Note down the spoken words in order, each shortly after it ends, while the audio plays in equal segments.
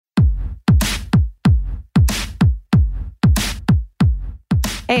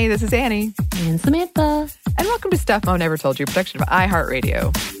Hey, this is Annie. And Samantha. And welcome to Stuff Mom Never Told You, production of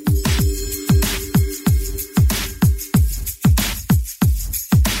iHeartRadio.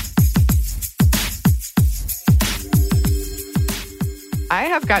 I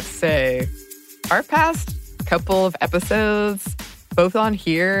have got to say, our past couple of episodes, both on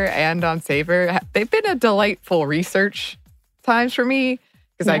here and on Savor, they've been a delightful research times for me.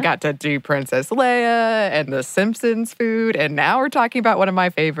 Because I got to do Princess Leia and the Simpsons food. And now we're talking about one of my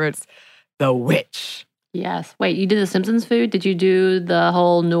favorites, The Witch. Yes. Wait, you did the Simpsons food? Did you do the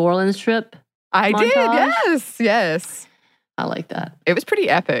whole New Orleans trip? I did, yes. I like that. It was pretty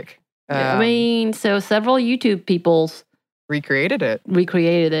epic. So several YouTube peoples recreated it.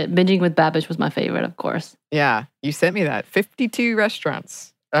 Binging with Babish was my favorite, of course. Yeah, you sent me that. 52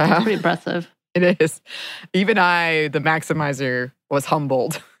 restaurants. That's pretty impressive. It is. Even I, the maximizer, was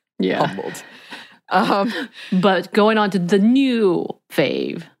humbled. Yeah. Humbled. But going on to the new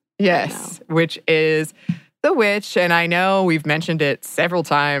fave. Yes, which is The Witch. And I know we've mentioned it several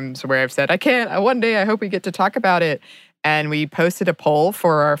times where I've said, one day I hope we get to talk about it. And we posted a poll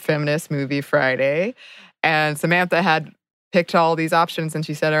for our Feminist Movie Friday. And Samantha had picked all these options and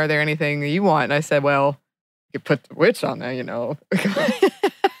she said, are there anything you want? And I said, well, you could put The Witch on there,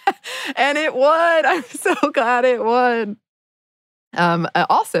 And it won. I'm so glad it won.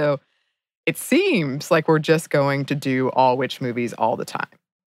 Also, it seems like we're just going to do all witch movies all the time,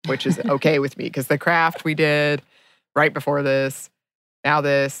 which is okay with me because The Craft we did right before this. Now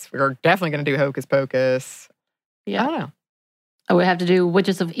this. We're definitely going to do Hocus Pocus. Yeah. I don't know. I would have to do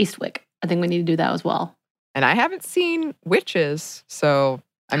Witches of Eastwick. I think we need to do that as well. And I haven't seen Witches, so,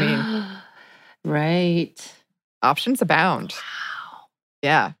 I mean. Right. Options abound. Wow.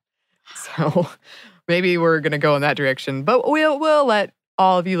 Yeah. So maybe we're going to go in that direction. But we'll let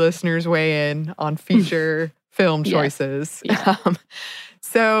all of you listeners weigh in on feature film choices. Yeah.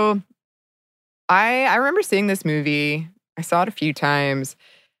 So I remember seeing this movie. I saw it a few times.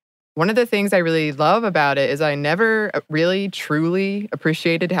 One of the things I really love about it is I never really truly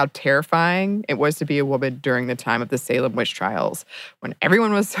appreciated how terrifying it was to be a woman during the time of the Salem witch trials, when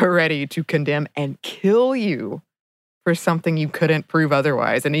everyone was so ready to condemn and kill you for something you couldn't prove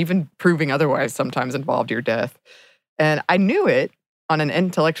otherwise. And even proving otherwise sometimes involved your death. And I knew it on an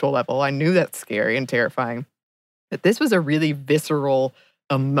intellectual level. I knew that's scary and terrifying. But this was a really visceral,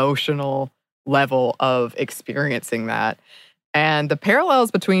 emotional level of experiencing that. And the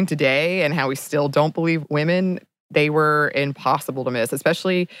parallels between today and how we still don't believe women, they were impossible to miss,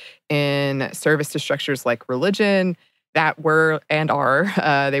 especially in service to structures like religion that were and are.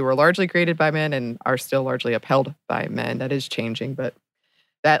 They were largely created by men and are still largely upheld by men. That is changing, but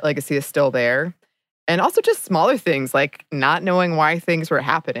that legacy is still there. And also just smaller things like not knowing why things were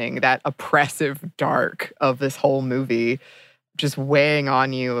happening, that oppressive dark of this whole movie just weighing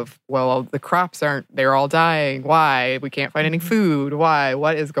on you of, well, the crops they're all dying. Why? We can't find any food. Why?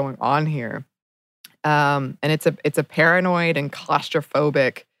 What is going on here? And it's a paranoid and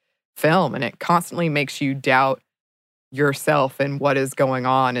claustrophobic film, and it constantly makes you doubt yourself and what is going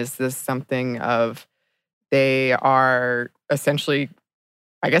on. Is this something of they are essentially,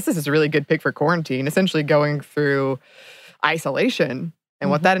 I guess this is a really good pick for quarantine, essentially going through isolation and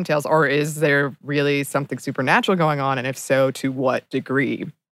what that entails, or is there really something supernatural going on? And if so, to what degree?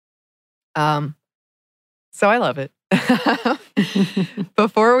 So I love it.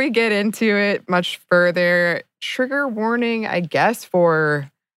 Before we get into it much further, trigger warning, I guess, for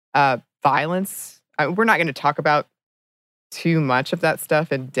violence. We're not going to talk about too much of that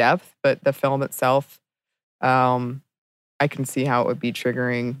stuff in depth, but the film itself, I can see how it would be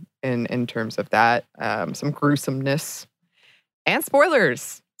triggering in terms of that. Some gruesomeness. And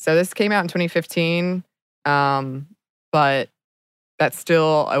spoilers. So this came out in 2015, but that's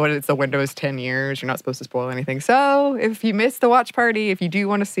still, it's the window is 10 years. You're not supposed to spoil anything. So if you missed the watch party, if you do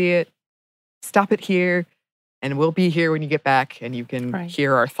want to see it, stop it here, and we'll be here when you get back, and you can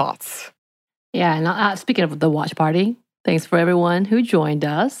hear our thoughts. Yeah, and speaking of the watch party, thanks for everyone who joined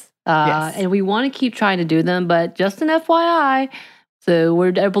us. Yes. And we want to keep trying to do them, but just an FYI, so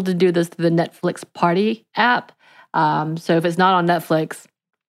we're able to do this through the Netflix Party app. So if it's not on Netflix,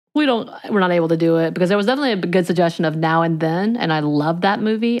 we're not able to do it, because there was definitely a good suggestion of Now and Then, and I love that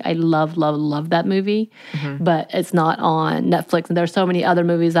movie. I love that movie, but it's not on Netflix. And there's so many other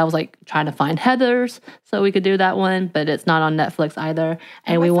movies. I was like trying to find Heathers so we could do that one, but it's not on Netflix either.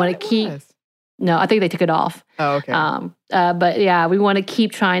 And we want to keep. No, I think they took it off. Oh, okay. But yeah, we want to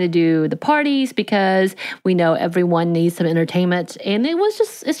keep trying to do the parties because we know everyone needs some entertainment, and it's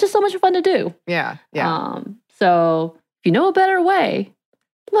just so much fun to do. Yeah. So if you know a better way,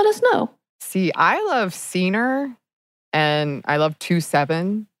 let us know. See, I love Scener And I love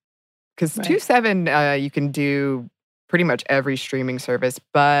 2.7 because Right. 2.7 you can do pretty much every streaming service.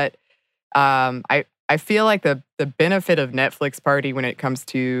 But I feel like the benefit of Netflix Party when it comes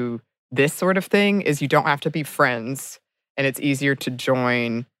to this sort of thing is you don't have to be friends, and it's easier to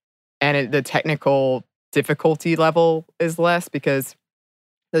join, and the technical difficulty level is less because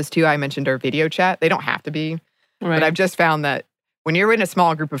those two I mentioned are video chat. They don't have to be, but I've Right. just found that when you're in a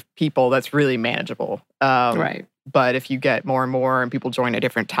small group of people, that's really manageable. Right. But if you get more and more and people join at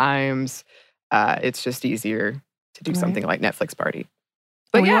different times, it's just easier to do Right. something like Netflix Party. And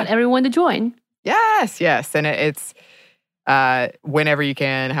But we yeah, want everyone to join. yes. And it's whenever you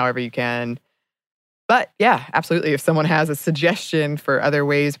can, however you can. But yeah, absolutely. If someone has a suggestion for other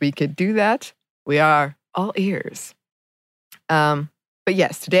ways we could do that, we are all ears. But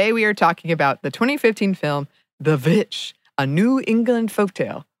yes, today we are talking about the 2015 film The Witch, a New England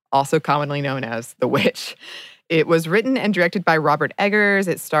folktale, also commonly known as The Witch. It was written and directed by Robert Eggers.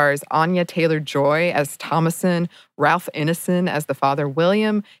 It stars Anya Taylor-Joy as Thomasin, Ralph Ineson as the father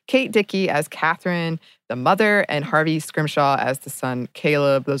William, Kate Dickie as Catherine, the mother, and Harvey Scrimshaw as the son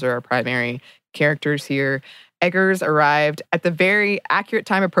Caleb. Those are our primary characters here. Eggers arrived at the very accurate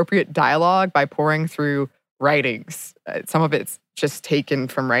time appropriate dialogue by pouring through writings. Some of it's just taken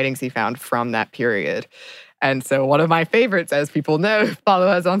from writings he found from that period. And so one of my favorites, as people know, follow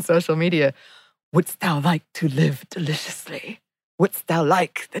us on social media. Wouldst thou like to live deliciously? Wouldst thou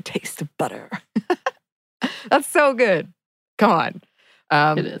like the taste of butter? That's so good. Come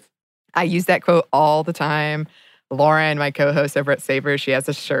on. It is. I use that quote all the time. Lauren, my co-host over at Savor, she has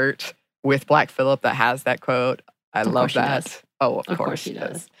a shirt with Black Phillip that has that quote. I love that. Oh, of course she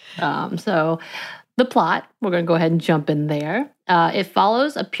does. So the plot, we're going to go ahead and jump in there. It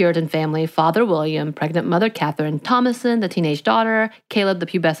follows a Puritan family, Father William, pregnant mother Catherine, Thomasin, the teenage daughter, Caleb, the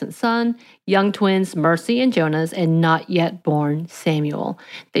pubescent son, young twins Mercy and Jonas, and not yet born Samuel.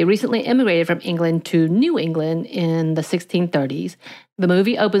 They recently immigrated from England to New England in the 1630s. The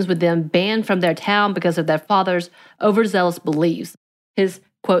movie opens with them banned from their town because of their father's overzealous beliefs. His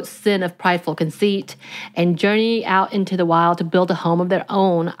quote, sin of prideful conceit, and journey out into the wild to build a home of their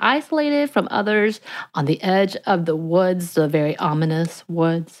own, isolated from others on the edge of the woods, the very ominous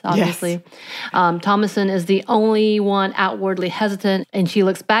woods, obviously. Yes. Thomasin is the only one outwardly hesitant, and she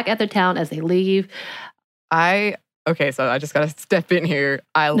looks back at their town as they leave. Okay, so I just got to step in here.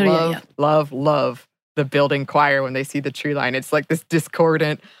 I love the building choir when they see the tree line. It's like this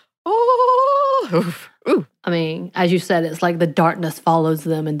discordant, oof. Ooh. I mean, as you said, it's like the darkness follows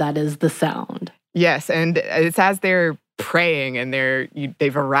them, and that is the sound. Yes, and it's as they're praying and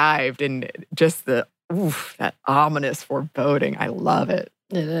they've arrived, and just that ominous foreboding. I love it.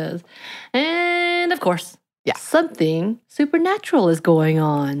 It is. And of course, something supernatural is going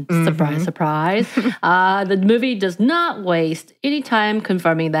on. Mm-hmm. Surprise, surprise. The movie does not waste any time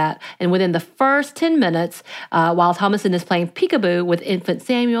confirming that. And within the first 10 minutes, while Thomasin is playing peekaboo with infant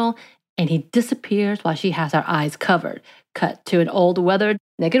Samuel, and he disappears while she has her eyes covered. Cut to an old, weathered,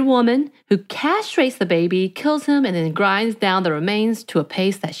 naked woman who castrates the baby, kills him, and then grinds down the remains to a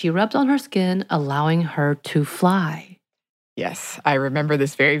paste that she rubs on her skin, allowing her to fly. Yes, I remember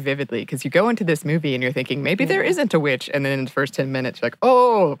this very vividly because you go into this movie and you're thinking, maybe there isn't a witch. And then in the first 10 minutes, you're like,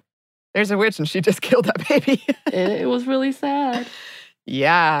 oh, there's a witch and she just killed that baby. It was really sad.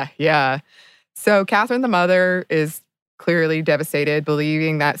 Yeah. So Catherine, the mother, is clearly devastated,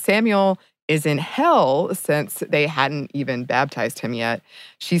 believing that Samuel is in hell since they hadn't even baptized him yet.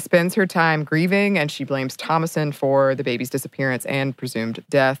 She spends her time grieving, and she blames Thomasin for the baby's disappearance and presumed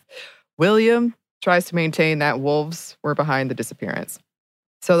death. William tries to maintain that wolves were behind the disappearance.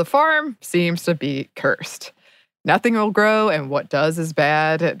 So the farm seems to be cursed. Nothing will grow, and what does is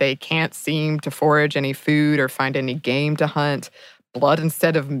bad. They can't seem to forage any food or find any game to hunt. Blood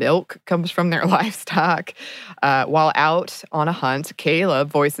instead of milk comes from their livestock. While out on a hunt, Caleb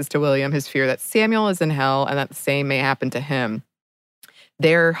voices to William his fear that Samuel is in hell and that the same may happen to him.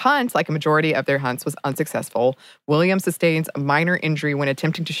 Their hunt, like a majority of their hunts, was unsuccessful. William sustains a minor injury when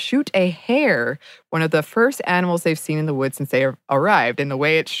attempting to shoot a hare, one of the first animals they've seen in the woods since they arrived. And the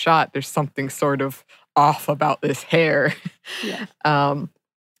way it's shot, there's something sort of off about this hare. Yeah.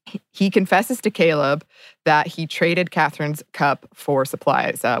 He confesses to Caleb that he traded Catherine's cup for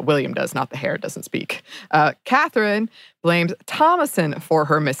supplies. William does, not the hare, doesn't speak. Catherine blames Thomasin for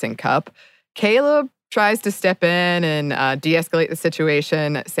her missing cup. Caleb tries to step in and de-escalate the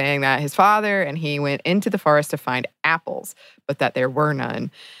situation, saying that his father and he went into the forest to find apples, but that there were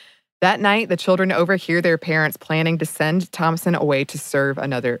none. That night, the children overhear their parents planning to send Thomasin away to serve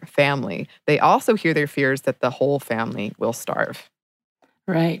another family. They also hear their fears that the whole family will starve.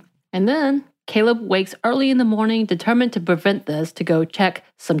 Right. And then Caleb wakes early in the morning, determined to prevent this, to go check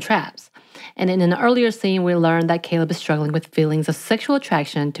some traps. And in an earlier scene, we learn that Caleb is struggling with feelings of sexual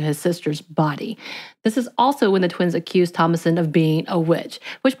attraction to his sister's body. This is also when the twins accuse Thomasin of being a witch,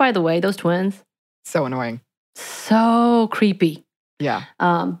 which, by the way, those twins... So annoying. So creepy. Yeah.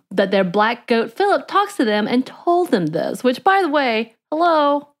 That their black goat, Philip, talks to them and told them this, which, by the way,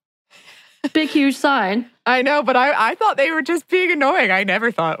 hello, big, huge sign. I know, but I thought they were just being annoying. I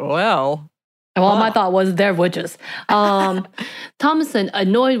never thought, my thought was they're witches. Thomasin,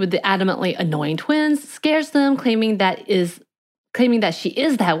 annoyed with the adamantly annoying twins, scares them, claiming that she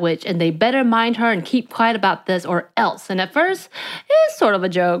is that witch and they better mind her and keep quiet about this or else. And at first, it's sort of a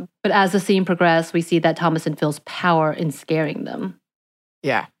joke. But as the scene progresses, we see that Thomasin feels power in scaring them.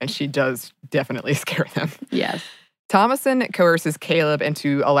 Yeah, and she does definitely scare them. Yes. Thomasin coerces Caleb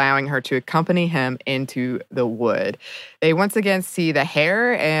into allowing her to accompany him into the wood. They once again see the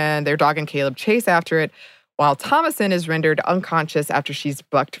hare, and their dog and Caleb chase after it, while Thomasin is rendered unconscious after she's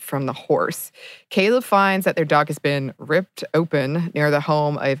bucked from the horse. Caleb finds that their dog has been ripped open near the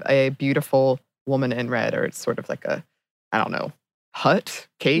home of a beautiful woman in red, or it's sort of like a, hut,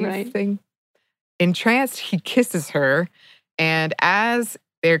 cave thing. Entranced, he kisses her, and as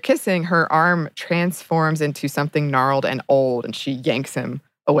they're kissing, her arm transforms into something gnarled and old, and she yanks him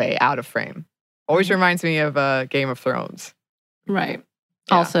away out of frame. Always reminds me of Game of Thrones. Right.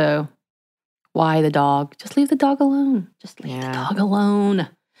 Yeah. Also, why the dog? Just leave the dog alone. Just leave the dog alone.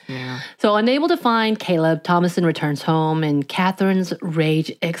 Yeah. So unable to find Caleb, Thomasin returns home, and Catherine's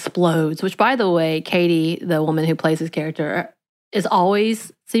rage explodes, which, by the way, Katie, the woman who plays his character, is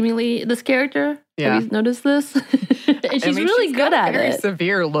always seemingly this character. Yeah. Have you noticed this? And she's really good at it. Very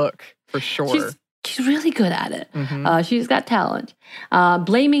severe look, for sure. She's really good at it. Mm-hmm. She's got talent.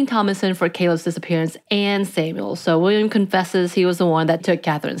 Blaming Thomasin for Caleb's disappearance and Samuel. So William confesses he was the one that took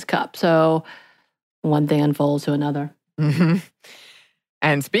Catherine's cup. So one thing unfolds to another. Mm-hmm.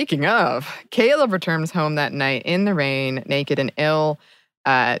 And speaking of, Caleb returns home that night in the rain, naked and ill.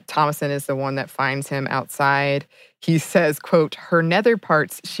 Thomasin is the one that finds him outside. He says, quote, "Her nether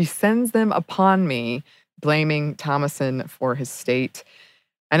parts, she sends them upon me," blaming Thomasin for his state.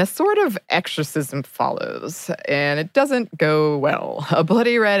 And a sort of exorcism follows, and it doesn't go well. A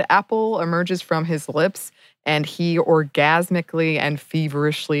bloody red apple emerges from his lips, and he orgasmically and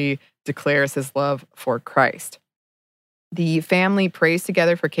feverishly declares his love for Christ. The family prays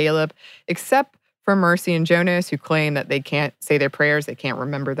together for Caleb, except for Mercy and Jonas, who claim that they can't say their prayers, they can't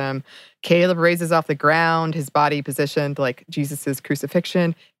remember them. Caleb raises off the ground, his body positioned like Jesus'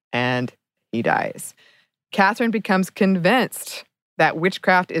 crucifixion, and he dies. Catherine becomes convinced that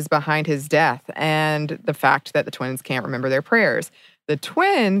witchcraft is behind his death and the fact that the twins can't remember their prayers. The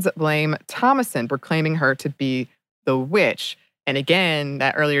twins blame Thomasin, proclaiming her to be the witch. And again,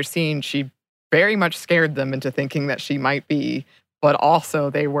 that earlier scene, she very much scared them into thinking that she might be, but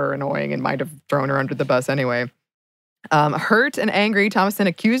also they were annoying and might have thrown her under the bus anyway. Hurt and angry, Thomasin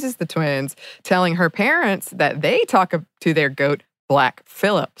accuses the twins, telling her parents that they talk to their goat, Black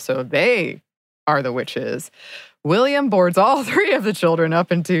Philip, so they are the witches. William boards all three of the children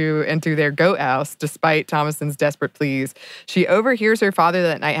up into their goat house, despite Thomasin's desperate pleas. She overhears her father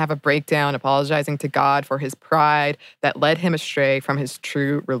that night have a breakdown, apologizing to God for his pride that led him astray from his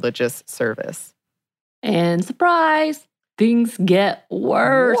true religious service. And surprise, things get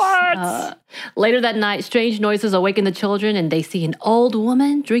worse. What? Later that night, strange noises awaken the children, and they see an old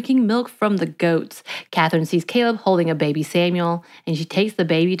woman drinking milk from the goats. Catherine sees Caleb holding a baby Samuel, and she takes the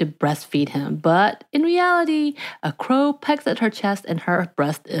baby to breastfeed him. But in reality, a crow pecks at her chest, and her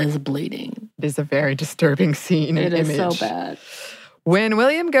breast is bleeding. It is a very disturbing scene and image. It is so bad. When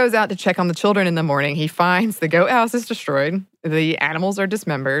William goes out to check on the children in the morning, he finds the goat house is destroyed, the animals are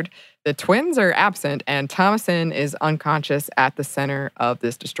dismembered, the twins are absent, and Thomasin is unconscious at the center of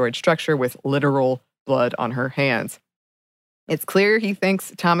this destroyed structure with literal blood on her hands. It's clear he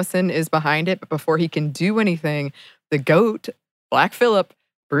thinks Thomasin is behind it, but before he can do anything, the goat, Black Philip,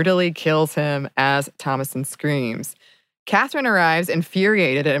 brutally kills him as Thomasin screams. Catherine arrives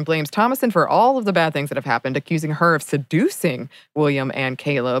infuriated and blames Thomasin for all of the bad things that have happened, accusing her of seducing William and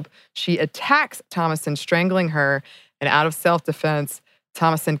Caleb. She attacks Thomasin, strangling her, and out of self-defense,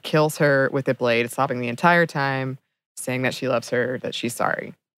 Thomasin kills her with a blade, sobbing the entire time, saying that she loves her, that she's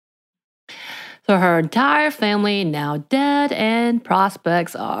sorry. So her entire family now dead, and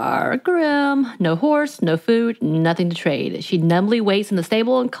prospects are grim. No horse, no food, nothing to trade. She numbly waits in the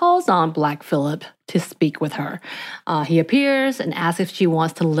stable and calls on Black Philip to speak with her. He appears and asks if she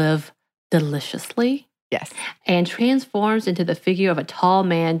wants to live deliciously. Yes. And transforms into the figure of a tall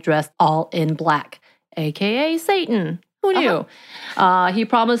man dressed all in black, a.k.a. Satan. Who knew? He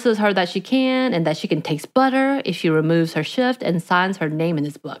promises her that she can and that she can taste butter if she removes her shift and signs her name in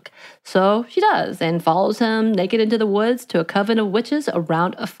his book. So she does and follows him naked into the woods to a coven of witches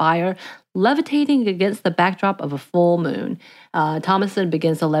around a fire, levitating against the backdrop of a full moon. Thomasin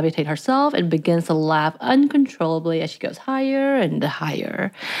begins to levitate herself and begins to laugh uncontrollably as she goes higher and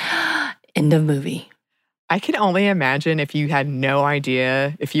higher. End of movie. I can only imagine if you had no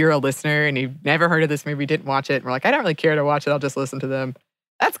idea, if you're a listener and you've never heard of this movie, didn't watch it, and we're like, I don't really care to watch it, I'll just listen to them.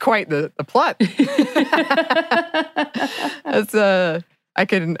 That's quite the plot. That's, I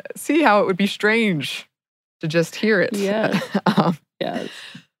can see how it would be strange to just hear it. Yes. Yes.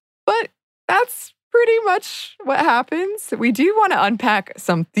 But that's pretty much what happens. We do want to unpack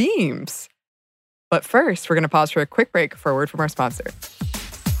some themes. But first, we're going to pause for a quick break for a word from our sponsor.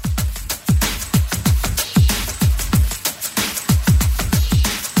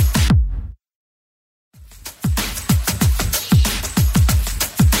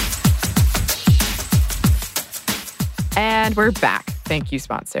 And we're back. Thank you,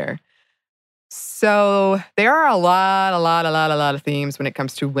 sponsor. So there are a lot of themes when it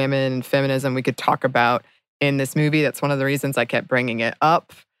comes to women and feminism we could talk about in this movie. That's one of the reasons I kept bringing it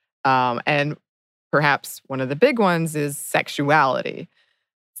up. And perhaps one of the big ones is sexuality.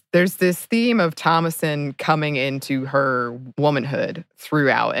 There's this theme of Thomasin coming into her womanhood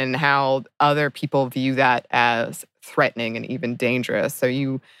throughout and how other people view that as threatening and even dangerous. So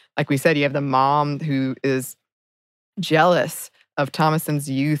you, like we said, you have the mom who is jealous of Thomasin's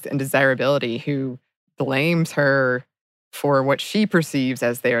youth and desirability, who blames her for what she perceives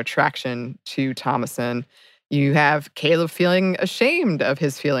as their attraction to Thomasin. You have Caleb feeling ashamed of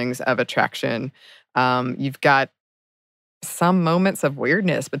his feelings of attraction. You've got some moments of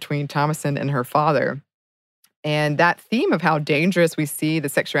weirdness between Thomasin and her father. And that theme of how dangerous we see the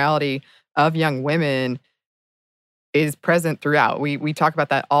sexuality of young women is present throughout. We talk about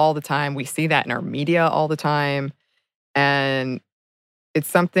that all the time. We see that in our media all the time. And it's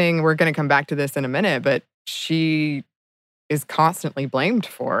something, we're going to come back to this in a minute, but she is constantly blamed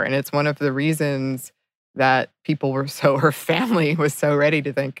for. And it's one of the reasons that her family was so ready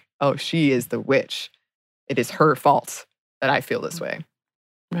to think, oh, she is the witch. It is her fault that I feel this way.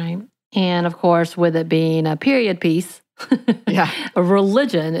 Right. And of course, with it being a period piece, yeah,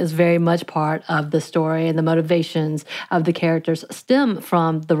 religion is very much part of the story, and the motivations of the characters stem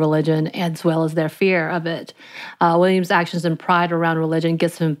from the religion as well as their fear of it. William's actions and pride around religion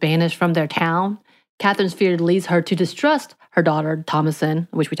gets him banished from their town. Catherine's fear leads her to distrust her daughter, Thomasin,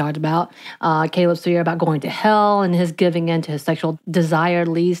 which we talked about. Caleb's fear about going to hell and his giving in to his sexual desire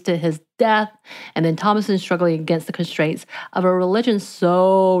leads to his death. And then Thomasin struggling against the constraints of a religion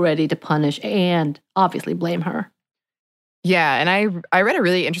so ready to punish and obviously blame her. Yeah, and I read a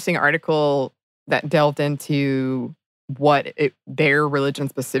really interesting article that delved into what their religion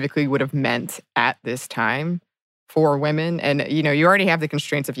specifically would have meant at this time for women. And, you already have the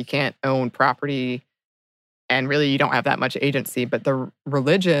constraints if you can't own property and really you don't have that much agency, but the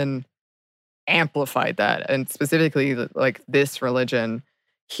religion amplified that, and specifically like this religion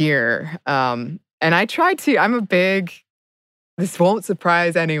here. And I tried to, this won't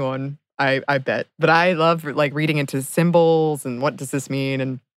surprise anyone, I bet. But I love like reading into symbols and what does this mean.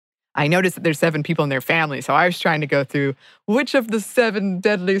 And I noticed that there's 7 people in their family. So I was trying to go through which of the 7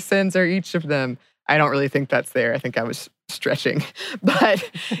 deadly sins are each of them. I don't really think that's there. I think I was stretching. But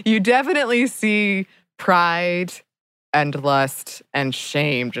you definitely see pride and lust and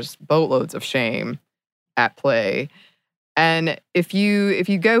shame, just boatloads of shame at play. And if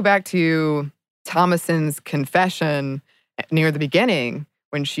you go back to Thomasin's confession near the beginning,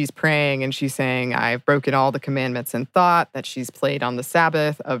 when she's praying and she's saying, I've broken all the commandments in thought, that she's played on the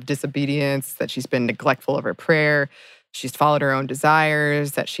Sabbath of disobedience, that she's been neglectful of her prayer, she's followed her own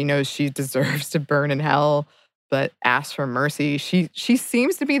desires, that she knows she deserves to burn in hell, but asks for mercy. She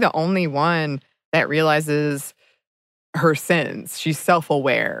seems to be the only one that realizes her sins. She's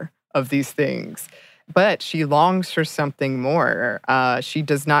self-aware of these things, but she longs for something more. She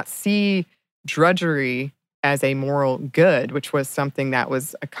does not see drudgery as a moral good, which was something that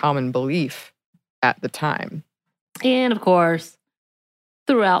was a common belief at the time. And of course,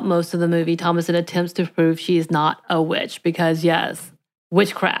 throughout most of the movie, Thomasin attempts to prove she is not a witch because, yes,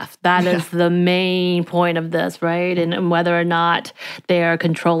 witchcraft, that is the main point of this, right? And whether or not they are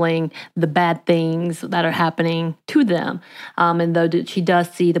controlling the bad things that are happening to them. And though she does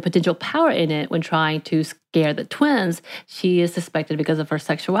see the potential power in it when trying to scare the twins, she is suspected because of her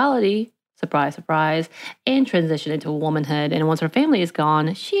sexuality, surprise, surprise, and transition into womanhood. And once her family is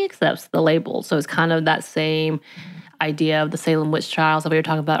gone, she accepts the label. So it's kind of that same idea of the Salem witch trials that we were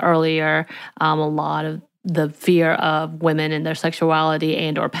talking about earlier. A lot of the fear of women and their sexuality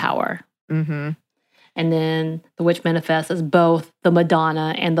and or power. Mm-hmm. And then the witch manifests as both the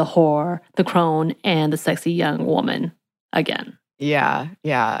Madonna and the whore, the crone and the sexy young woman again. Yeah.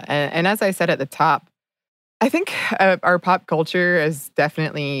 And as I said at the top, I think our pop culture has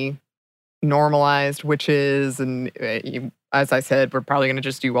definitely normalized witches. And as I said, we're probably going to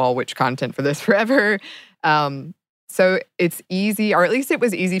just do all witch content for this forever. So it's easy, or at least it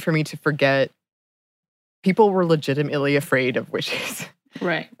was easy for me to forget people were legitimately afraid of witches.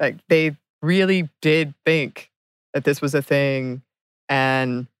 Right. Like they really did think that this was a thing.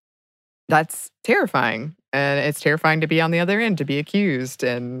 And that's terrifying. And it's terrifying to be on the other end, to be accused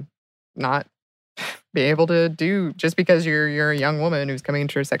and not be able to do just because you're a young woman who's coming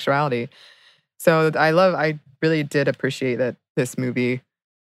into her sexuality. So I really did appreciate that this movie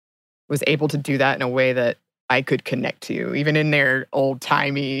was able to do that in a way that I could connect to, even in their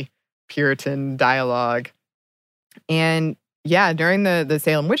old-timey Puritan dialogue. And yeah, during the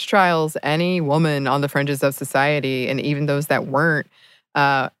Salem witch trials, any woman on the fringes of society, and even those that weren't,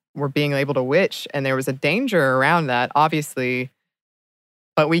 were being able to witch. And there was a danger around that, obviously.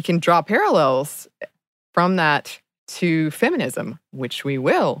 But we can draw parallels from that to feminism, which we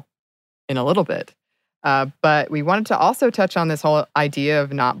will in a little bit. But we wanted to also touch on this whole idea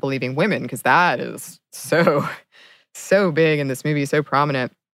of not believing women, because that is so big in this movie, so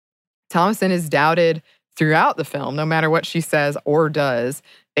prominent. Thomasin is doubted throughout the film, no matter what she says or does.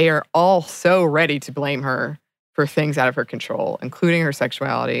 They are all so ready to blame her for things out of her control, including her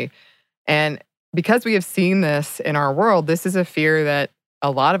sexuality. And because we have seen this in our world, this is a fear that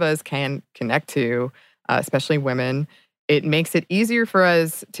a lot of us can connect to, especially women. It makes it easier for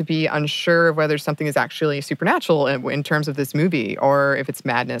us to be unsure of whether something is actually supernatural in terms of this movie, or if it's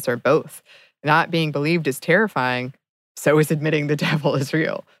madness, or both. Not being believed is terrifying. So is admitting the devil is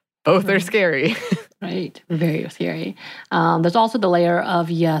real. Both are scary. Right. Very scary. There's also the layer of,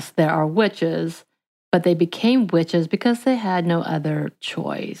 yes, there are witches, but they became witches because they had no other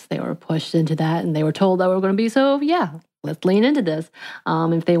choice. They were pushed into that, and they were told that we're going to be, so yeah, let's lean into this.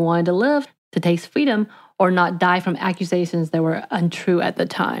 If they wanted to live, to taste freedom, or not die from accusations that were untrue at the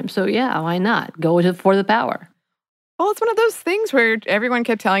time. So yeah, why not? Go for the power. Well, it's one of those things where everyone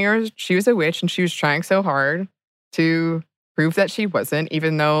kept telling her she was a witch, and she was trying so hard to prove that she wasn't,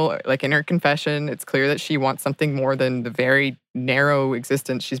 even though, like in her confession, it's clear that she wants something more than the very narrow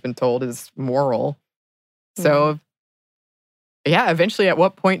existence she's been told is moral. So, yeah, eventually, at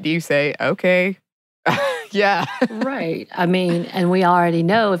what point do you say, okay, yeah. Right. I mean, and we already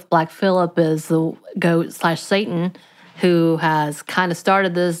know if Black Phillip is the goat/Satan who has kind of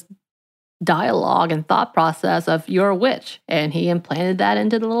started this dialogue and thought process of you're a witch, and he implanted that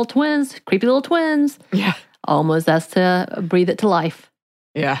into the little twins, creepy little twins. Yeah. Almost as to breathe it to life.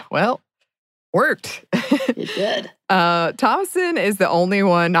 Yeah, well, worked. It did. Thomasin is the only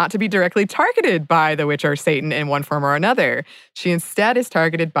one not to be directly targeted by the witch or Satan in one form or another. She instead is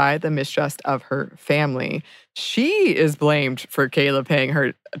targeted by the mistrust of her family. She is blamed for Kayla paying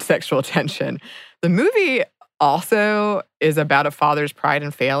her sexual attention. The movie also is about a father's pride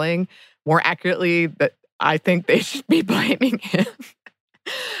and failing. More accurately, that I think they should be blaming him.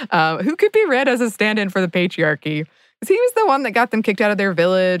 Who could be read as a stand-in for the patriarchy. Because he was the one that got them kicked out of their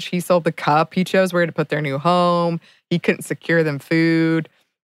village. He sold the cup. He chose where to put their new home. He couldn't secure them food.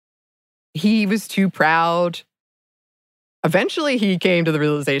 He was too proud. Eventually, he came to the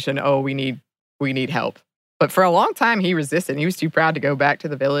realization, oh, we need help. But for a long time, he resisted. He was too proud to go back to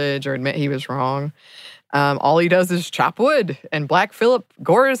the village or admit he was wrong. All he does is chop wood. And Black Phillip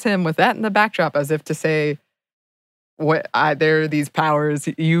gores him with that in the backdrop, as if to say, there are these powers,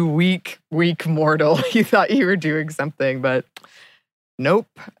 you weak mortal. You thought you were doing something, but nope.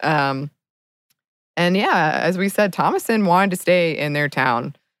 And yeah, as we said, Thomasin wanted to stay in their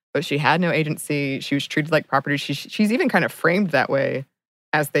town, but she had no agency. She was treated like property. She's even kind of framed that way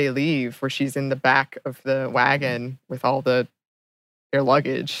as they leave, where she's in the back of the wagon with all their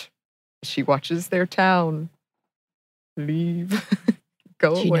luggage. She watches their town leave,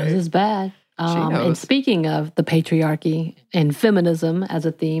 go away. She knows it's bad. And speaking of the patriarchy and feminism as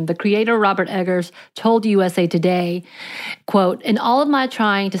a theme, the creator Robert Eggers told USA Today, quote, "In all of my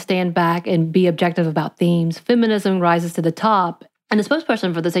trying to stand back and be objective about themes, feminism rises to the top." And the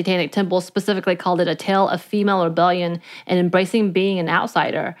spokesperson for the Satanic Temple specifically called it a tale of female rebellion and embracing being an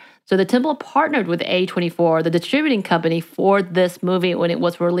outsider. So the temple partnered with A24, the distributing company, for this movie when it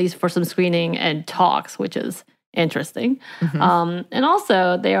was released for some screening and talks, which is interesting. Mm-hmm. And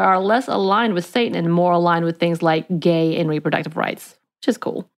also, they are less aligned with Satan and more aligned with things like gay and reproductive rights, which is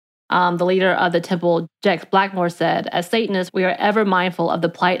cool. The leader of the temple, Jex Blackmore, said, "As Satanists, we are ever mindful of the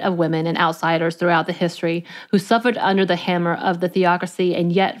plight of women and outsiders throughout the history who suffered under the hammer of the theocracy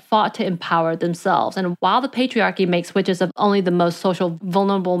and yet fought to empower themselves. And while the patriarchy makes witches of only the most social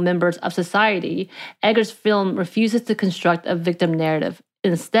vulnerable members of society, Eggers' film refuses to construct a victim narrative.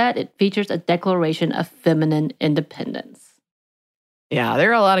 Instead, it features a declaration of feminine independence." Yeah, there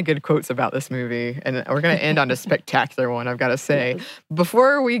are a lot of good quotes about this movie, and we're going to end on a spectacular one, I've got to say. Yes.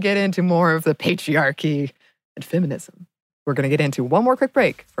 Before we get into more of the patriarchy and feminism, we're going to get into one more quick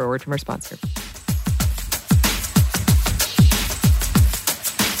break for a word from our sponsor.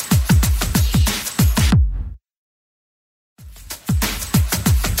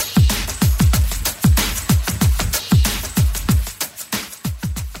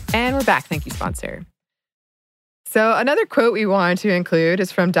 And we're back. Thank you, sponsor. So another quote we wanted to include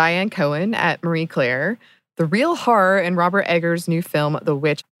is from Diane Cohen at Marie Claire. "The real horror in Robert Eggers' new film, The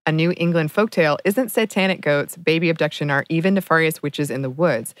Witch, A New England Folktale, isn't satanic goats, baby abduction, or even nefarious witches in the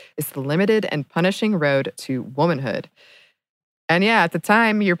woods. It's the limited and punishing road to womanhood." And yeah, at the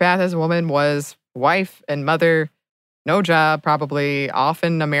time, your path as a woman was wife and mother, no job probably,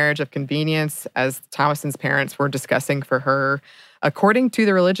 often a marriage of convenience, as Thomason's parents were discussing for her. According to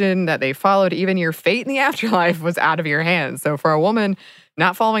the religion that they followed, even your fate in the afterlife was out of your hands. So for a woman,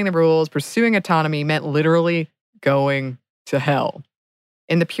 not following the rules, pursuing autonomy meant literally going to hell.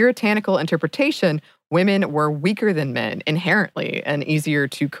 In the puritanical interpretation, women were weaker than men inherently and easier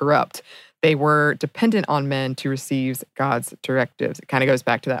to corrupt. They were dependent on men to receive God's directives. It kind of goes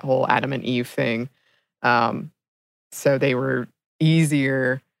back to that whole Adam and Eve thing. So they were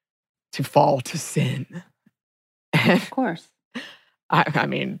easier to fall to sin. Of course. I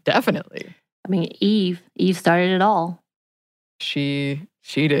mean, definitely. I mean, Eve started it all. She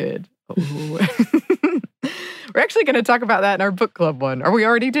did. We're actually going to talk about that in our book club one, or we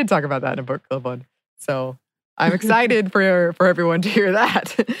already did talk about that in a book club one. So I'm excited for everyone to hear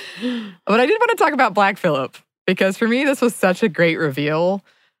that. But I did want to talk about Black Phillip, because for me, this was such a great reveal.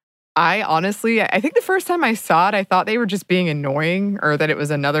 I think the first time I saw it, I thought they were just being annoying, or that it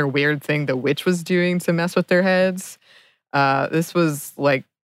was another weird thing the witch was doing to mess with their heads. This was like,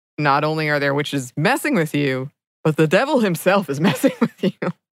 not only are there witches messing with you, but the devil himself is messing with you.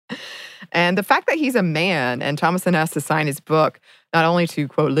 And the fact that he's a man and Thomason has to sign his book, not only to,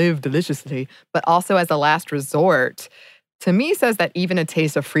 quote, live deliciously, but also as a last resort, to me says that even a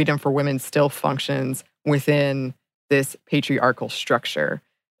taste of freedom for women still functions within this patriarchal structure.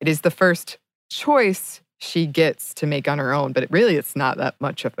 It is the first choice she gets to make on her own, but it's not that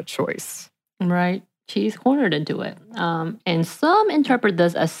much of a choice. Right. She's cornered into it. And some interpret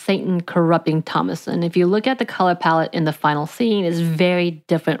this as Satan corrupting Thomason. If you look at the color palette in the final scene, it's very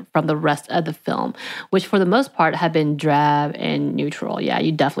different from the rest of the film, which for the most part had been drab and neutral. Yeah,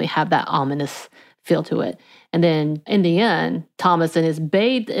 you definitely have that ominous feel to it. And then in the end, Thomason is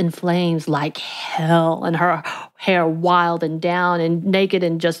bathed in flames like hell, and her hair wild and down and naked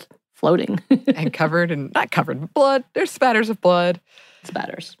and just floating. And not covered in blood. There's spatters of blood.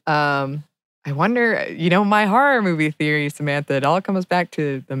 Spatters. I wonder, my horror movie theory, Samantha, it all comes back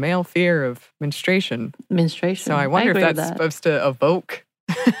to the male fear of menstruation. Menstruation. So I wonder if that's supposed to evoke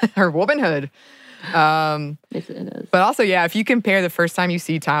her womanhood. It is. But also, yeah, if you compare the first time you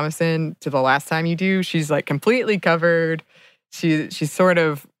see Thomason to the last time you do, she's like completely covered. She's sort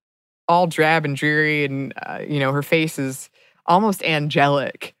of all drab and dreary, and her face is almost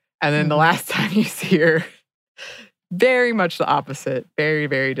angelic. And then the last time you see her, very much the opposite. Very,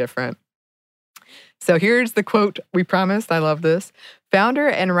 very different. So here's the quote we promised. I love this. Founder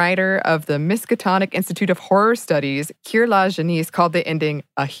and writer of the Miskatonic Institute of Horror Studies, Kier-La Janice, called the ending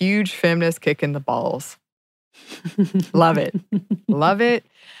a huge feminist kick in the balls. Love it. Love it.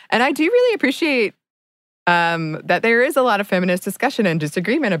 And I do really appreciate that there is a lot of feminist discussion and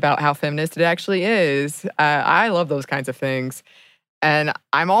disagreement about how feminist it actually is. I love those kinds of things. And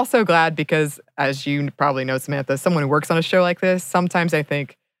I'm also glad because, as you probably know, Samantha, as someone who works on a show like this, sometimes I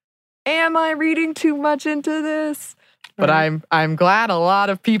think, am I reading too much into this? But I'm glad a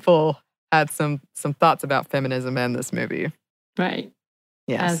lot of people had some thoughts about feminism in this movie. Right.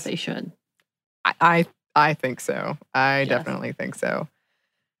 Yes. As they should. I think so. I definitely think so.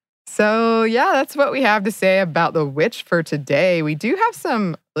 So yeah, that's what we have to say about The Witch for today. We do have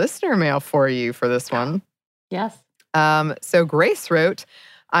some listener mail for you for this one. Yes. So Grace wrote,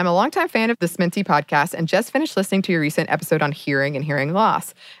 I'm a longtime fan of the Sminty podcast and just finished listening to your recent episode on hearing and hearing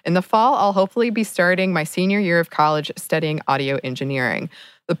loss. In the fall, I'll hopefully be starting my senior year of college studying audio engineering.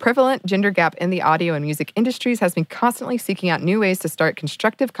 The prevalent gender gap in the audio and music industries has me constantly seeking out new ways to start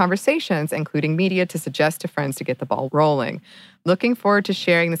constructive conversations, including media, to suggest to friends to get the ball rolling. Looking forward to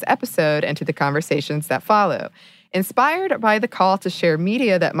sharing this episode and to the conversations that follow. Inspired by the call to share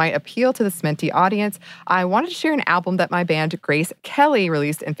media that might appeal to the Sminty audience, I wanted to share an album that my band Grace Kelly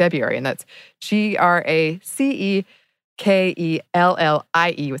released in February, and that's GraceKellie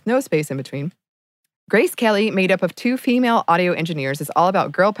with no space in between. Grace Kelly, made up of two female audio engineers, is all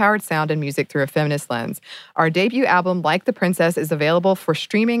about girl-powered sound and music through a feminist lens. Our debut album, Like the Princess, is available for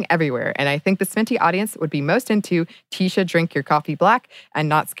streaming everywhere, and I think the Sminty audience would be most into Tisha Drink Your Coffee Black and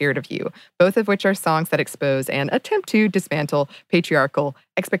Not Scared of You, both of which are songs that expose and attempt to dismantle patriarchal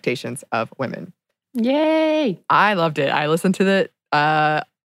expectations of women. Yay! I loved it. I listened to it.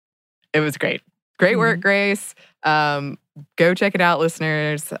 It was great. Great work, Grace. Go check it out,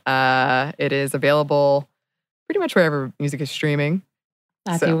 listeners. It is available pretty much wherever music is streaming.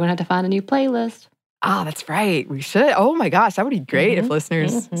 I think we're going to have to find a new playlist. Ah, that's right. We should. Oh my gosh, that would be great if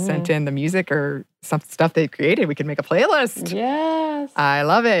listeners sent in the music or some stuff they created. We could make a playlist. Yes. I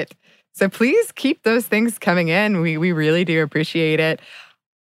love it. So please keep those things coming in. We really do appreciate it.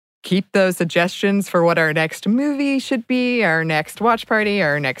 Keep those suggestions for what our next movie should be, our next watch party,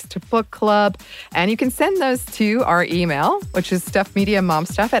 our next book club. And you can send those to our email, which is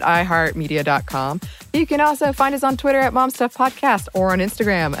stuffmediamomstuff@iheartmedia.com. You can also find us on Twitter at momstuffpodcast or on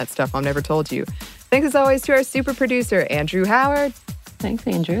Instagram at stuffmomnevertoldyou. Thanks as always to our super producer, Andrew Howard. Thanks,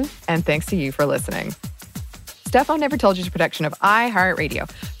 Andrew. And thanks to you for listening. Stuff Mom Never Told You is a production of iHeartRadio.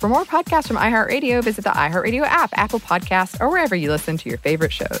 For more podcasts from iHeartRadio, visit the iHeartRadio app, Apple Podcasts, or wherever you listen to your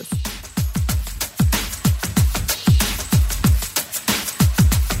favorite shows.